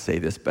didn't want to say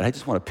this, but I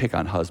just want to pick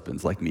on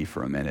husbands like me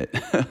for a minute.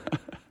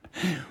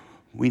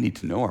 We need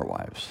to know our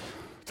wives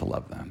to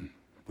love them.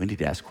 We need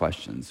to ask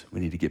questions. We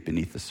need to get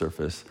beneath the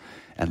surface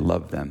and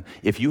love them.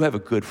 If you have a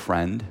good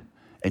friend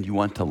and you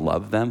want to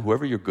love them,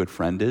 whoever your good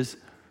friend is,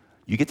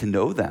 you get to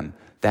know them.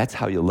 That's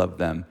how you love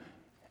them,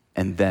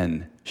 and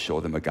then show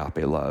them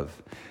agape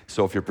love.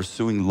 So if you're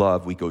pursuing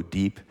love, we go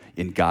deep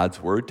in God's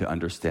word to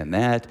understand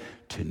that,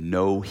 to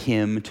know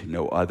Him, to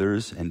know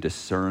others, and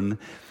discern.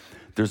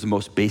 There's the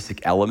most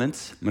basic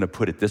elements. I'm going to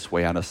put it this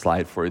way on a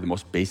slide for you. The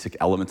most basic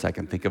elements I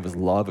can think of as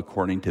love,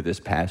 according to this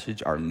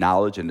passage, are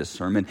knowledge and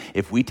discernment.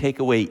 If we take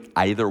away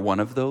either one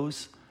of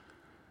those,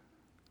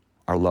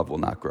 our love will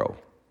not grow.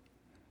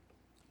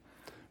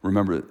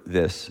 Remember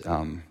this,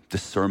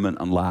 discernment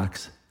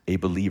unlocks a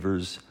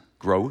believer's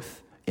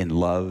growth in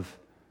love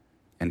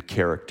and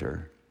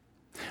character.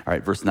 All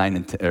right, verse 10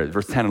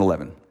 and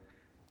 11.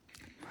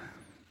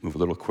 Move a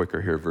little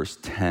quicker here, verse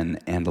 10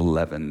 and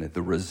 11.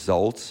 The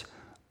results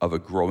of a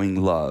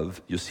growing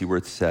love, you'll see where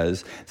it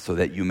says, so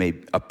that you may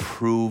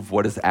approve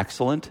what is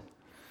excellent.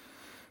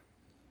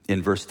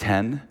 In verse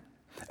 10,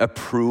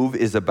 approve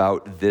is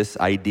about this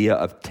idea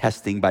of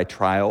testing by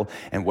trial,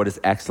 and what is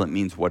excellent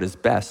means what is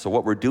best. So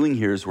what we're doing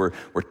here is we're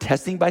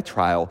testing by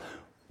trial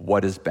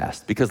what is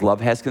best, because love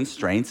has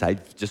constraints.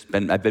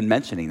 I've been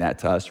mentioning that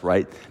to us,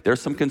 right?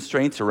 There's some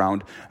constraints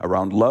around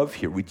love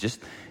here. We just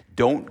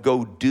don't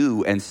go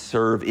do and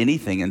serve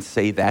anything and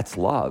say that's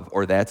love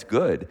or that's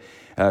good.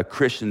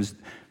 Christians,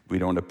 we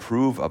don't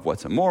approve of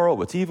what's immoral,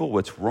 what's evil,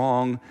 what's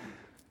wrong,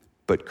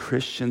 but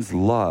Christians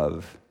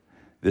love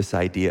this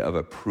idea of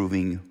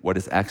approving what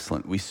is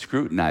excellent. We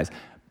scrutinize.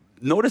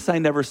 Notice I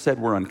never said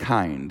we're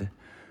unkind,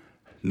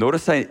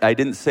 Notice I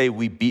didn't say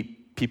we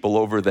beat people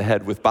over the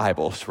head with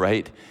Bibles,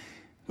 right?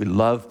 We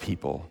love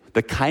people.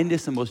 The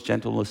kindest and most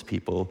gentlest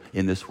people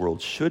in this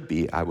world should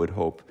be, I would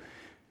hope,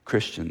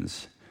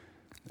 Christians.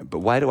 But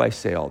why do I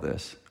say all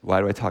this? Why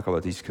do I talk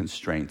about these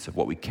constraints of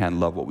what we can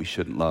love, what we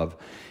shouldn't love?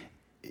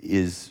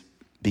 Is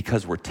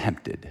because we're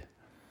tempted.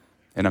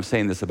 And I'm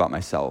saying this about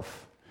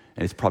myself,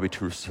 and it's probably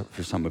true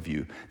for some of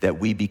you, that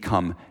we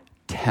become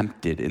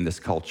tempted in this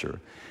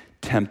culture.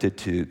 Tempted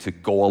to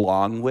go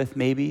along with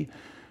maybe,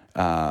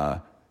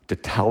 to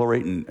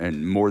tolerate,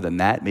 and more than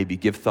that, maybe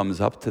give thumbs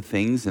up to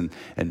things, and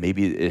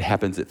maybe it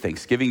happens at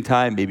Thanksgiving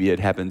time, maybe it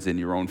happens in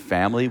your own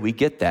family. We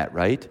get that,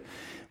 right?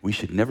 We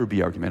should never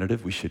be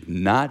argumentative. We should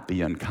not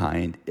be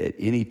unkind at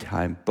any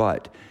time,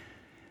 but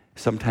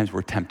sometimes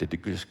we're tempted to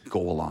just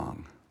go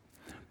along.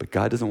 But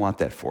God doesn't want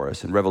that for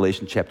us. In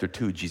Revelation chapter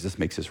 2, Jesus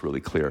makes this really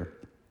clear.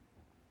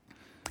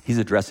 He's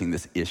addressing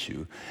this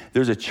issue.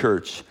 There's a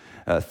church,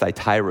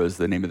 Thyatira is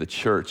the name of the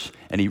church,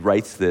 and he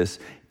writes this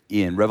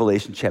in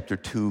Revelation chapter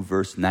 2,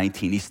 verse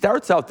 19. He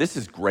starts out, this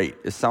is great.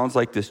 It sounds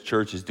like this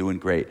church is doing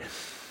great.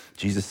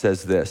 Jesus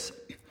says this,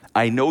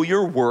 I know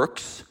your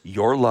works,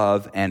 your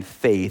love and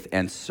faith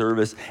and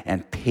service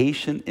and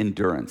patient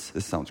endurance.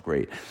 This sounds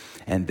great.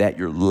 And that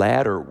your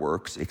latter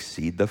works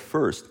exceed the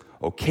first.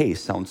 Okay,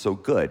 sounds so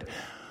good.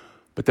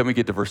 But then we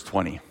get to verse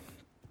 20.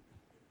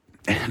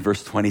 And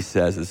verse 20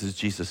 says, this is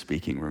Jesus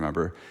speaking,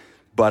 remember,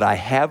 but I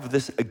have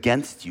this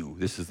against you,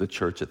 this is the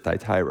church at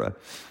Thyatira,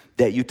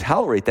 that you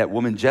tolerate that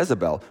woman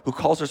Jezebel, who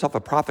calls herself a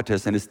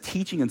prophetess and is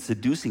teaching and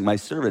seducing my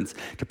servants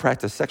to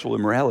practice sexual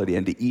immorality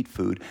and to eat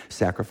food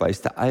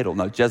sacrificed to idol.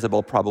 Now,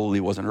 Jezebel probably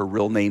wasn't her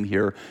real name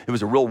here. It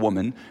was a real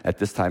woman at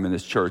this time in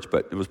this church,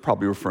 but it was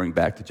probably referring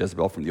back to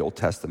Jezebel from the Old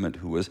Testament,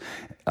 who was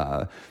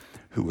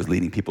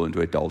leading people into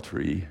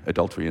adultery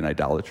and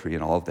idolatry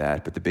and all of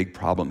that. But the big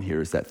problem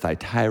here is that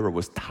Thyatira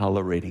was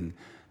tolerating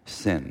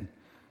sin.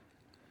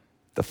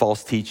 The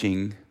false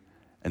teaching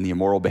and the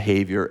immoral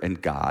behavior,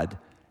 and God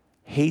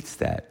hates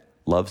that,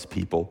 loves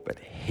people, but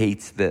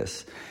hates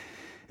this.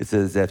 It's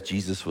as if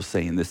Jesus was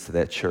saying this to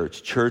that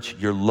church. Church,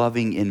 you're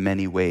loving in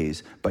many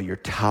ways, but your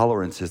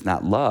tolerance is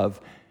not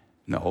love.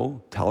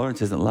 No,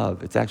 tolerance isn't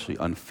love. It's actually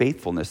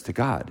unfaithfulness to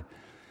God.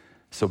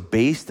 So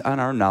based on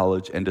our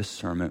knowledge and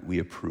discernment, we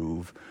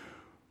approve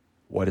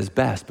what is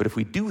best. But if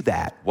we do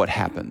that, what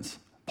happens?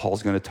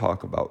 Paul's going to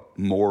talk about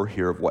more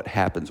here of what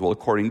happens. Well,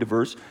 according to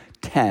verse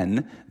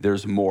 10,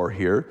 there's more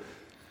here.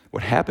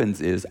 What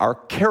happens is our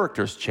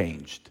character's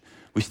changed.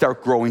 We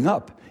start growing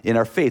up in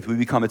our faith. We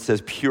become, it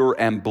says, pure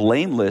and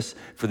blameless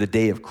for the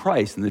day of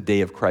Christ. And the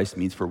day of Christ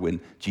means for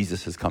when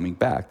Jesus is coming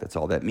back. That's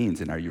all that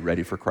means. And are you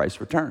ready for Christ's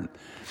return?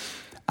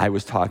 I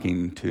was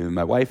talking to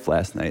my wife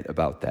last night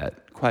about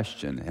that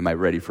question. Am I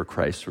ready for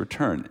Christ's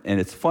return? And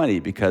it's funny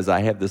because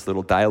I have this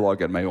little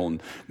dialogue in my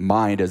own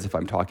mind as if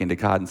I'm talking to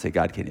God and say,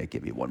 God, can you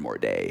give me one more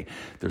day?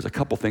 There's a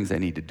couple things I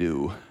need to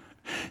do.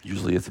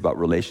 Usually it's about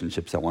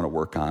relationships I want to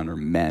work on or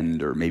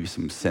mend or maybe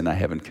some sin I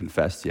haven't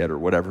confessed yet or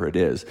whatever it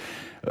is.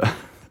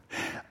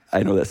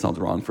 I know that sounds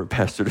wrong for a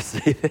pastor to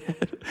say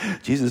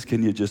that. Jesus,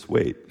 can you just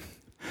wait?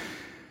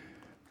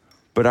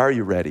 But are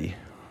you ready?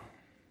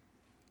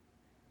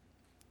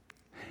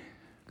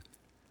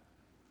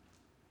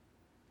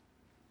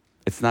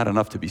 It's not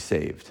enough to be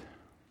saved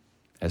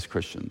as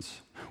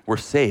Christians. We're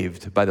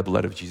saved by the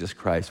blood of Jesus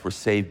Christ. We're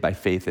saved by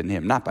faith in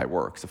him, not by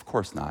works, of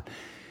course not.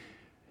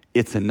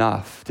 It's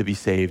enough to be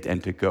saved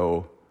and to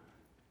go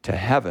to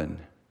heaven,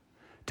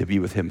 to be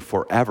with him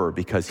forever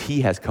because he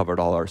has covered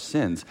all our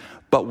sins.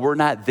 But we're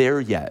not there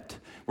yet.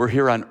 We're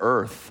here on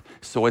earth,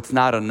 so it's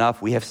not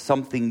enough. We have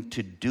something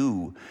to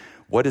do.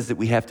 What is it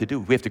we have to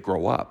do? We have to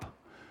grow up.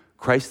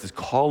 Christ is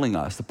calling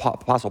us. The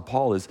Apostle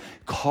Paul is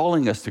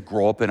calling us to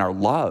grow up in our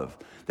love,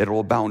 that it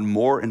will abound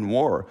more and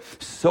more,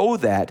 so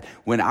that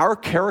when our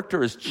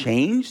character is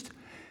changed,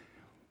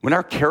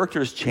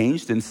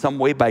 in some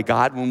way by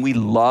God, when we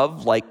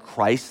love like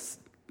Christ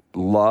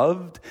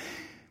loved,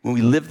 when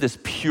we live this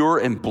pure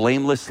and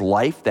blameless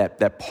life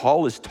that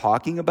Paul is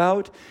talking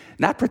about,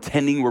 not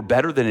pretending we're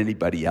better than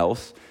anybody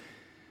else,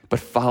 but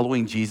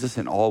following Jesus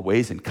in all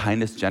ways, in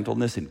kindness,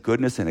 gentleness, and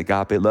goodness, and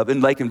agape love.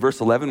 And like in verse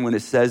 11, when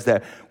it says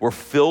that we're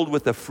filled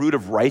with the fruit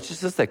of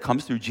righteousness that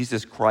comes through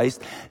Jesus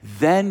Christ,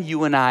 then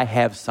you and I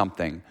have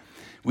something.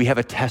 We have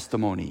a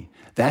testimony.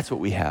 That's what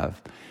we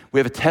have. We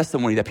have a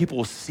testimony that people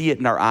will see it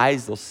in our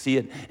eyes. They'll see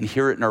it and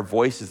hear it in our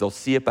voices. They'll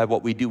see it by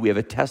what we do. We have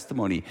a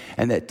testimony.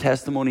 And that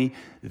testimony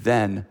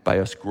then, by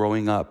us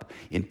growing up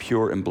in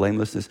pure and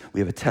blamelessness,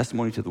 we have a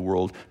testimony to the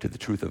world, to the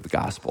truth of the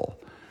gospel.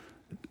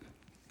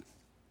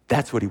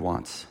 That's what he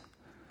wants.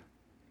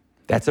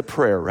 That's a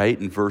prayer, right?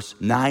 In verse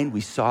 9, we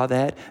saw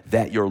that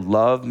your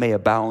love may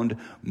abound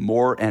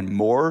more and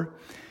more.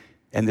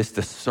 And this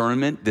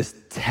discernment, this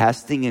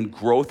testing and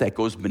growth that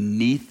goes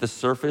beneath the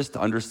surface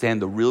to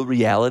understand the real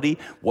reality,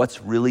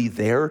 what's really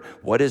there,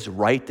 what is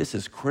right, this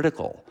is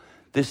critical.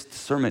 This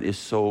discernment is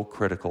so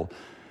critical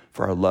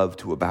for our love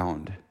to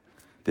abound,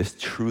 this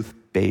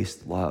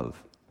truth-based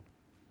love.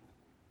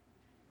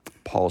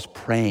 Paul's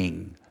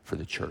praying for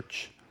the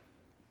church.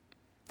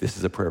 This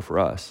is a prayer for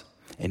us.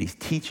 and he's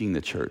teaching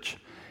the church.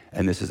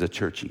 And this is a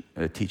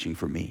teaching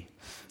for me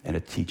and a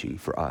teaching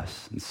for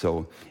us. And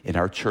so in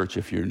our church,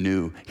 if you're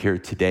new here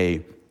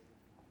today,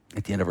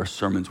 at the end of our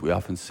sermons, we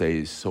often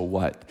say, so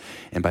what?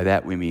 And by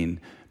that we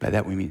mean,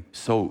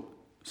 so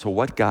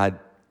what, God,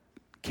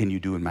 can you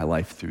do in my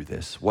life through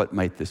this? What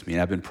might this mean?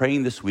 I've been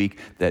praying this week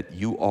that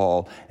you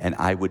all and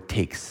I would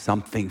take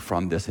something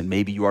from this, and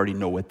maybe you already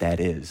know what that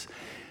is.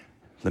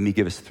 Let me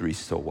give us 3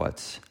 so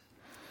whats.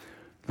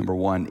 Number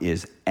 1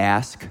 is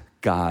ask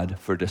God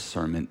for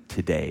discernment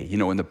today. You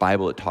know, in the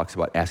Bible, it talks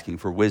about asking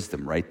for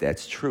wisdom, right?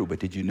 That's true. But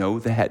did you know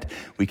that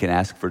we can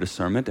ask for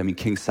discernment? I mean,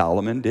 King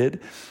Solomon did.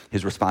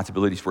 His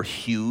responsibilities were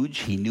huge.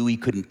 He knew he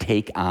couldn't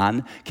take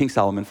on, King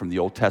Solomon from the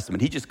Old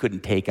Testament, he just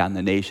couldn't take on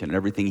the nation and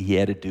everything he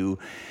had to do.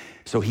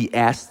 So he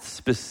asked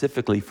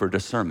specifically for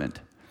discernment.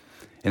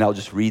 And I'll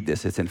just read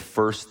this. It's in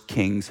 1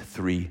 Kings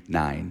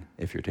 3:9,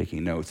 if you're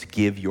taking notes.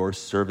 Give your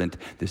servant,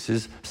 this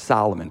is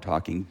Solomon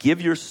talking, give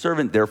your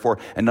servant, therefore,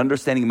 an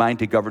understanding mind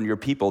to govern your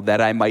people,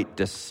 that I might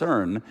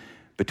discern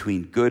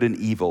between good and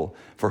evil.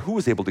 For who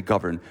is able to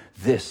govern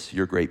this,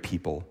 your great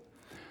people?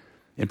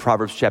 In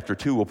Proverbs chapter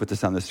 2, we'll put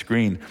this on the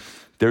screen,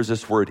 there's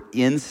this word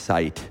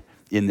insight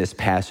in this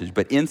passage.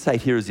 But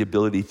insight here is the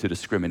ability to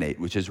discriminate,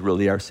 which is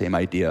really our same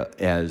idea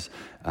as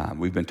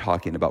we've been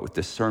talking about with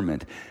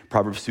discernment.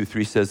 Proverbs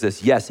 2:3 says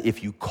this, yes,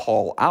 if you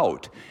call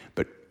out,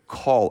 but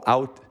call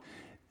out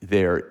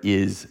there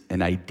is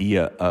an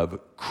idea of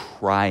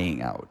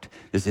crying out.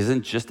 This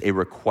isn't just a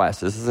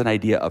request. This is an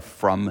idea of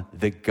from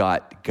the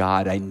gut.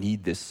 God, I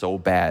need this so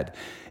bad.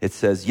 It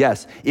says,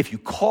 yes, if you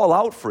call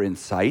out for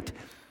insight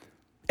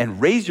and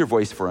raise your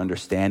voice for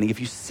understanding, if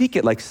you seek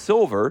it like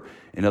silver,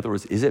 in other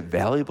words, is it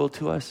valuable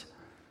to us?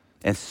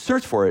 And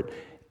search for it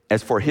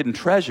as for hidden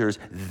treasures,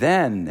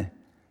 then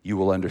you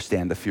will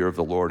understand the fear of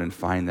the Lord and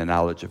find the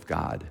knowledge of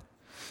God.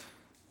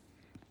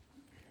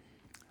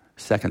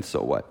 Second,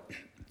 so what?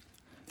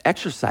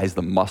 Exercise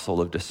the muscle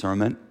of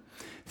discernment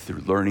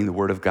through learning the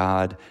Word of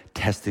God,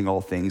 testing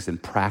all things in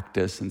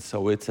practice. And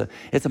so it's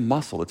a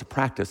muscle, it's a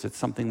practice, it's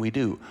something we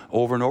do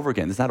over and over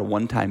again. It's not a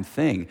one-time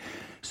thing.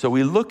 So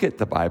we look at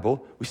the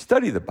Bible, we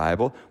study the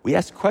Bible, we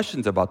ask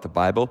questions about the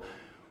Bible,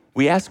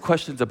 we ask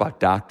questions about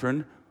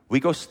doctrine, we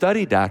go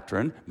study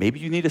doctrine. Maybe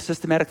you need a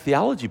systematic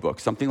theology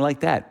book, something like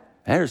that.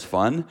 There's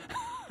fun.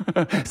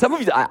 Some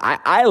of you,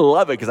 I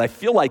love it because I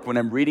feel like when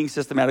I'm reading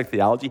systematic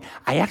theology,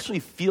 I actually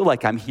feel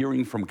like I'm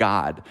hearing from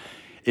God.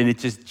 And it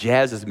just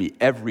jazzes me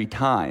every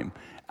time.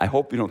 I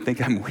hope you don't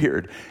think I'm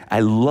weird.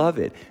 I love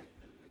it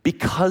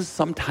because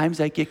sometimes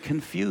I get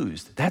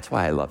confused. That's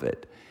why I love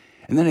it.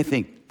 And then I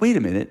think, wait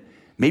a minute,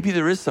 maybe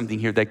there is something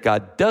here that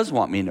God does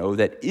want me to know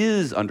that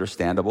is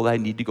understandable, that I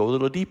need to go a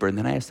little deeper. And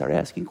then I start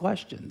asking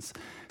questions.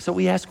 So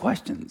we ask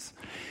questions.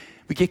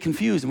 We get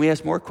confused and we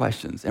ask more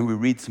questions and we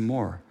read some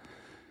more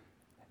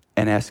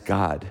and ask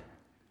God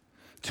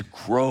to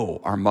grow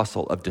our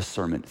muscle of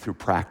discernment through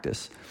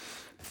practice.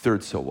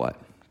 Third, so what?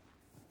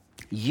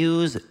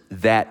 Use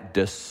that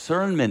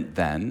discernment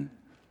then,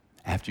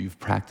 after you've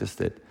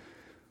practiced it,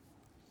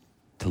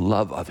 to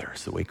love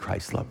others the way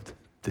Christ loved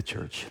the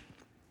church.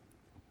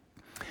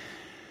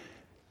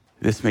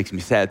 This makes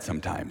me sad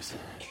sometimes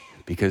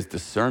because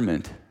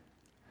discernment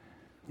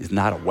is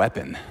not a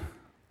weapon.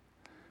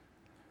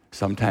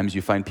 Sometimes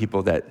you find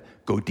people that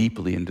go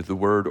deeply into the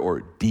Word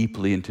or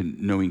deeply into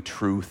knowing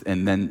truth,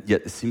 and then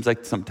yet it seems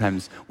like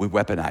sometimes we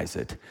weaponize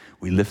it.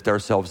 We lift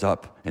ourselves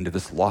up into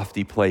this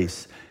lofty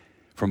place.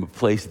 From a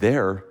place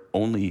there,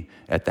 only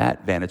at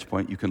that vantage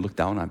point, you can look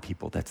down on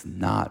people. That's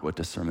not what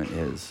discernment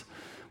is.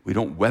 We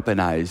don't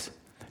weaponize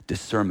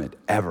discernment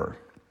ever.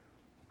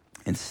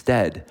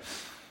 Instead,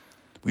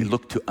 we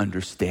look to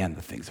understand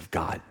the things of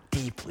God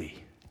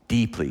deeply,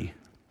 deeply,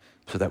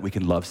 so that we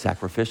can love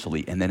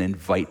sacrificially and then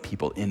invite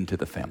people into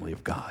the family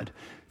of God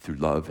through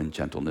love and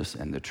gentleness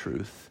and the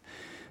truth.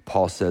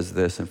 Paul says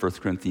this in 1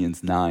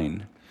 Corinthians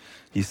 9.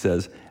 He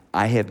says,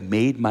 I have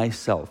made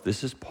myself,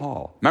 this is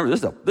Paul. Remember,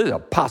 this is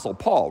Apostle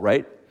Paul,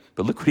 right?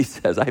 But look what he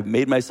says, I have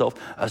made myself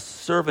a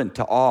servant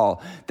to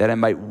all that I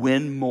might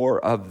win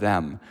more of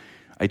them.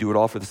 I do it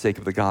all for the sake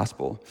of the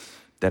gospel,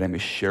 that I may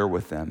share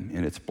with them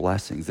in its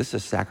blessings. This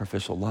is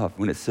sacrificial love.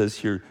 When it says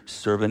here,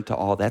 servant to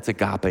all, that's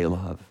agape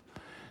love.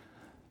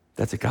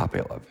 That's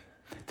agape love.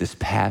 This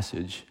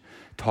passage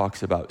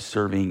talks about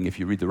serving, if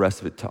you read the rest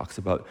of it, talks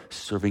about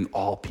serving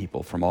all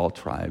people from all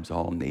tribes,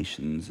 all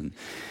nations, and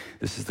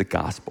this is the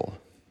gospel.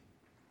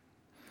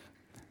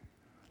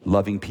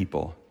 Loving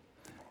people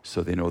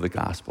so they know the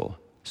gospel,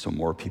 so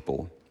more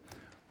people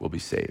will be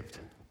saved.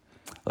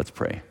 Let's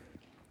pray.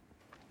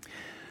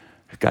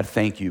 God,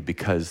 thank you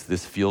because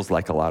this feels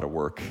like a lot of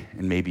work,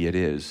 and maybe it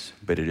is,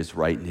 but it is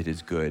right and it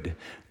is good.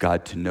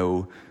 God, to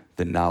know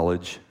the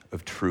knowledge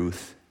of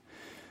truth,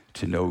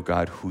 to know,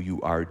 God, who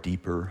you are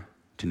deeper,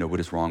 to know what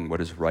is wrong,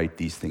 what is right,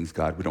 these things,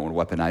 God. We don't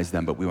want to weaponize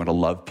them, but we want to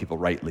love people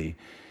rightly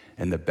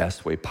in the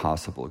best way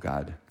possible,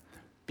 God,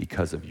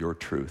 because of your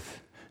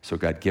truth. So,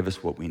 God, give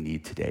us what we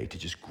need today to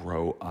just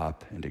grow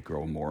up and to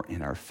grow more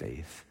in our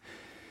faith.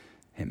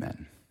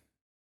 Amen.